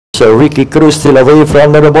So Ricky Cruz still away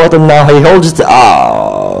from the bottom. Now he holds it.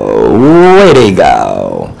 Way to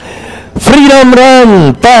go. Freedom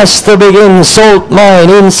Run, pass to begin, Salt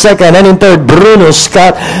Mine in second, and in third, Bruno'S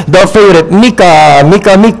Cut, the favorite, Mika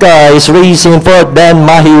is racing fourth, then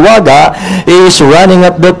Mahiwaga is running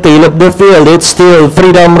up the tail of the field. It's still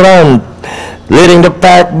Freedom Run leading the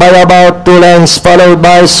pack by about 2 lengths, followed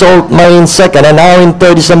by Salt Mine in second, and now in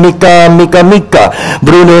third is a Mika.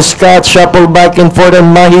 Bruno'S Cut shuffled back and forth,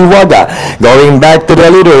 and Mahiwaga going back to the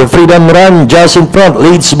leader. Freedom Run just in front,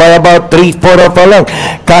 leads by about 3/4 of a length.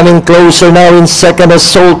 Coming closer now in second is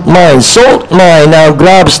Salt Mine. Salt Mine now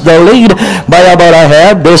grabs the lead by about a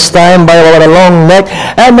head, this time by about a long neck,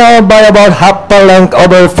 and now by about half a length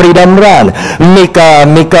over Freedom Run. Mika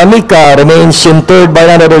remains in third by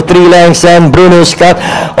another 3 lengths, and Bruno'S Cut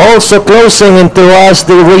also closing into us.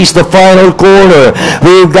 They race the final corner.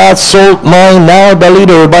 We've got Salt Mine now the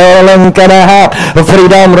leader by a length and a half.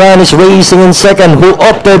 Freedom Run is racing in second, who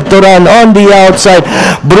opted to run on the outside.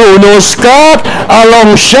 Bruno'S Cut, a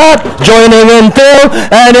long shot, joining in two,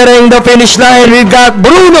 and nearing the finish line. We've got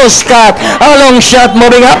Bruno'S Cut, a long shot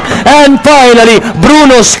moving up, and finally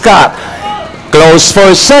Bruno'S Cut close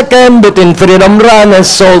for second between Freedom Run and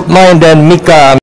Salt Mine, then Mika.